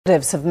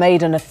Conservatives have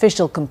made an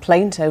official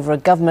complaint over a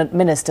government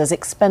minister's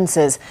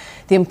expenses.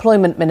 The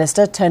Employment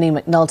Minister, Tony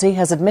Mcnulty,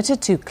 has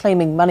admitted to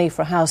claiming money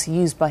for a house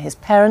used by his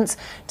parents,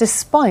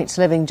 despite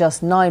living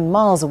just 9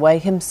 miles away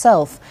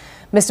himself.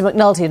 Mr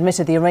Mcnulty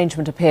admitted the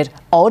arrangement appeared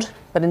odd,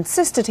 but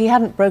insisted he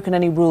hadn't broken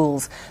any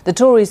rules. The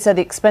Tories said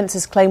the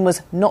expenses claim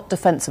was not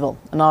defensible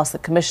and asked the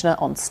Commissioner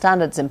on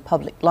Standards in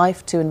Public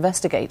Life to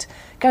investigate.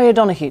 Gary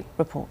O'Donoghue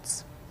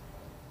reports.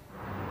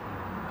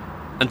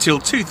 Until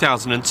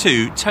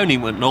 2002, Tony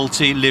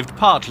Mcnulty lived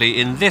partly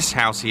in this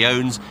house he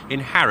owns in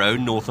Harrow,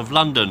 north of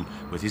London,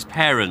 with his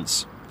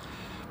parents.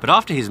 But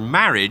after his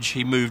marriage,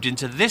 he moved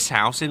into this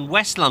house in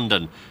West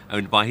London,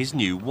 owned by his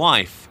new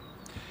wife.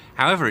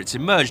 However, it's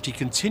emerged he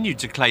continued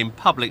to claim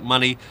public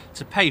money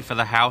to pay for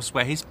the house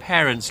where his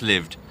parents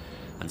lived.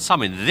 And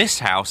some in this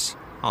house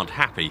aren't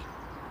happy.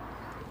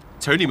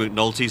 Tony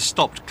Mcnulty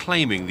stopped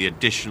claiming the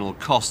additional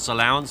costs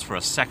allowance for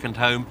a second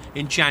home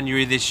in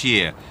January this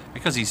year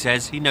because he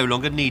says he no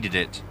longer needed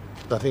it.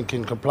 I think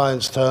in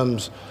compliance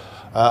terms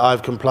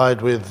I've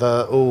complied with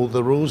all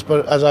the rules,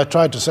 but as I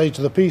tried to say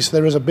to the piece,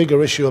 there is a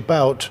bigger issue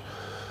about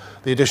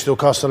the additional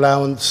cost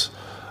allowance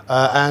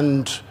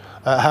and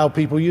how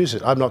people use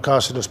it. I'm not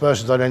casting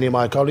aspersions on any of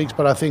my colleagues,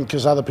 but I think,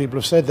 as other people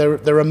have said,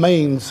 there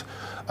remains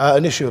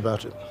an issue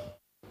about it.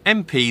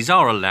 MPs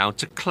are allowed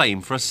to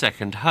claim for a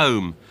second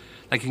home.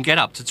 They can get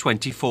up to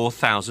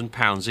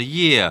 £24,000 a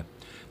year.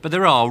 But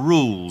there are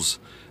rules.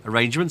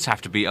 Arrangements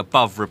have to be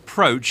above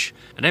reproach,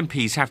 and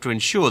MPs have to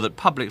ensure that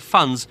public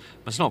funds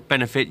must not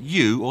benefit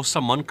you or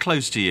someone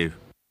close to you.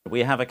 We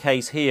have a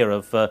case here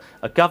of a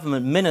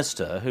government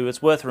minister who,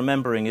 it's worth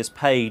remembering, is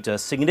paid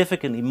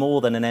significantly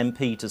more than an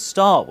MP to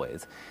start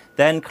with,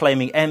 then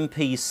claiming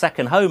MP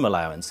second home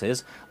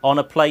allowances on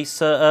a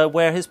place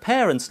where his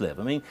parents live.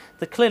 I mean,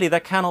 clearly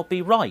that cannot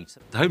be right.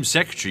 The Home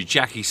Secretary,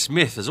 Jackie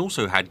Smith, has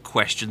also had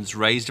questions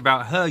raised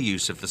about her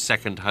use of the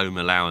second home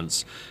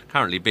allowance,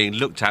 currently being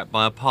looked at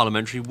by a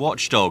parliamentary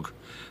watchdog.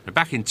 And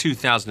back in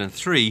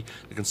 2003,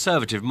 the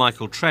Conservative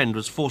Michael Trend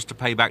was forced to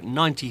pay back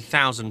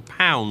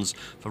 £90,000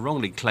 for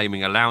wrongly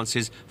claiming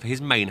allowances for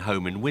his main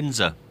home in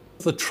Windsor.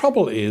 The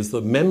trouble is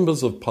that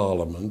members of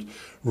Parliament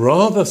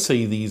rather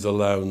see these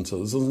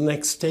allowances as an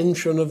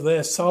extension of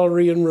their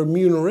salary and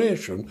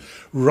remuneration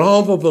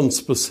rather than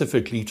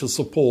specifically to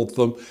support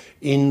them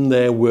in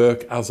their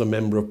work as a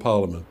Member of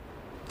Parliament.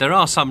 There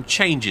are some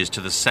changes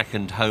to the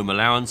second home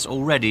allowance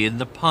already in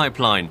the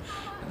pipeline.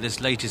 This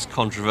latest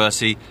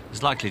controversy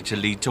is likely to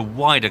lead to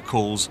wider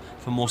calls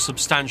for more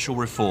substantial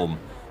reform.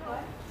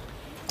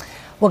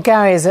 Well,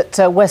 Gary is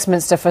at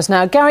Westminster for us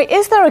now. Gary,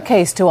 is there a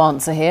case to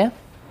answer here?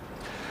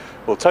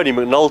 Well, Tony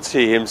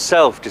Mcnulty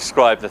himself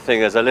described the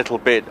thing as a little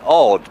bit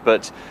odd,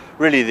 but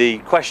really the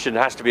question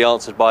has to be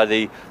answered by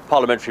the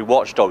parliamentary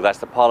watchdog, that's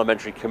the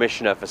Parliamentary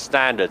Commissioner for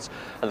Standards.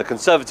 And the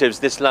Conservatives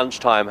this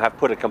lunchtime have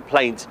put a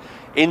complaint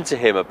into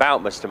him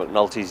about Mr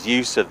Mcnulty's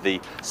use of the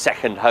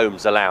second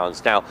homes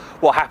allowance. Now,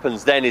 what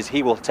happens then is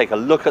he will take a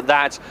look at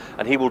that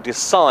and he will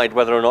decide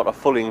whether or not a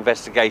full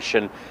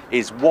investigation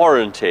is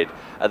warranted.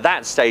 At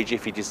that stage,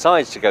 if he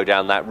decides to go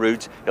down that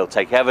route, he'll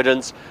take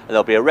evidence and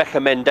there'll be a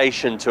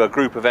recommendation to a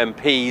group of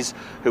MPs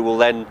who will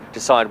then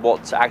decide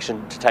what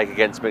action to take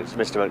against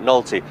Mr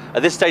Mcnulty.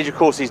 At this stage, of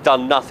course, he's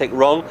done nothing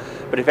wrong,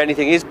 but if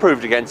anything is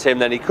proved against him,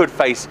 then he could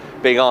face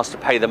being asked to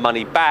pay the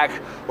money back,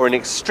 or in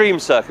extreme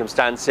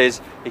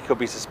circumstances, he could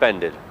be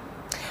suspended.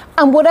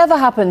 And whatever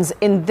happens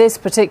in this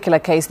particular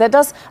case, there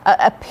does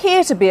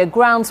appear to be a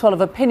groundswell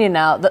of opinion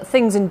now that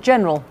things in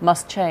general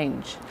must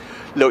change.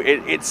 Look,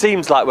 it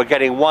seems like we're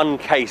getting one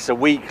case a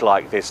week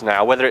like this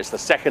now, whether it's the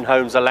second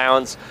homes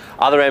allowance,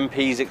 other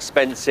MPs'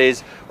 expenses,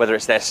 whether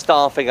it's their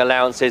staffing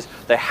allowances.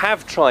 They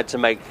have tried to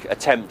make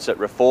attempts at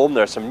reform.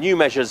 There are some new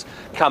measures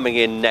coming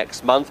in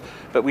next month,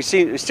 but we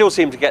still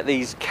seem to get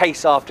these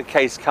case after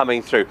case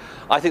coming through.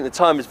 I think the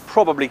time is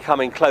probably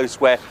coming close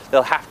where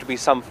there'll have to be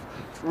some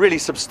really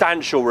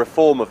substantial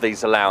reform of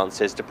these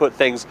allowances to put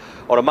things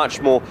on a much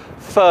more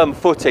firm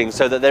footing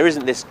so that there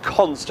isn't this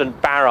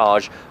constant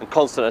barrage and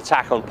constant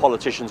attack on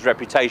politicians'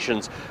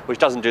 reputations, which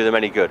doesn't do them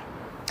any good.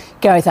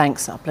 Gary,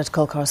 thanks. Our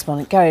political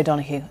correspondent Gary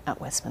O'Donoghue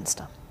at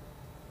Westminster.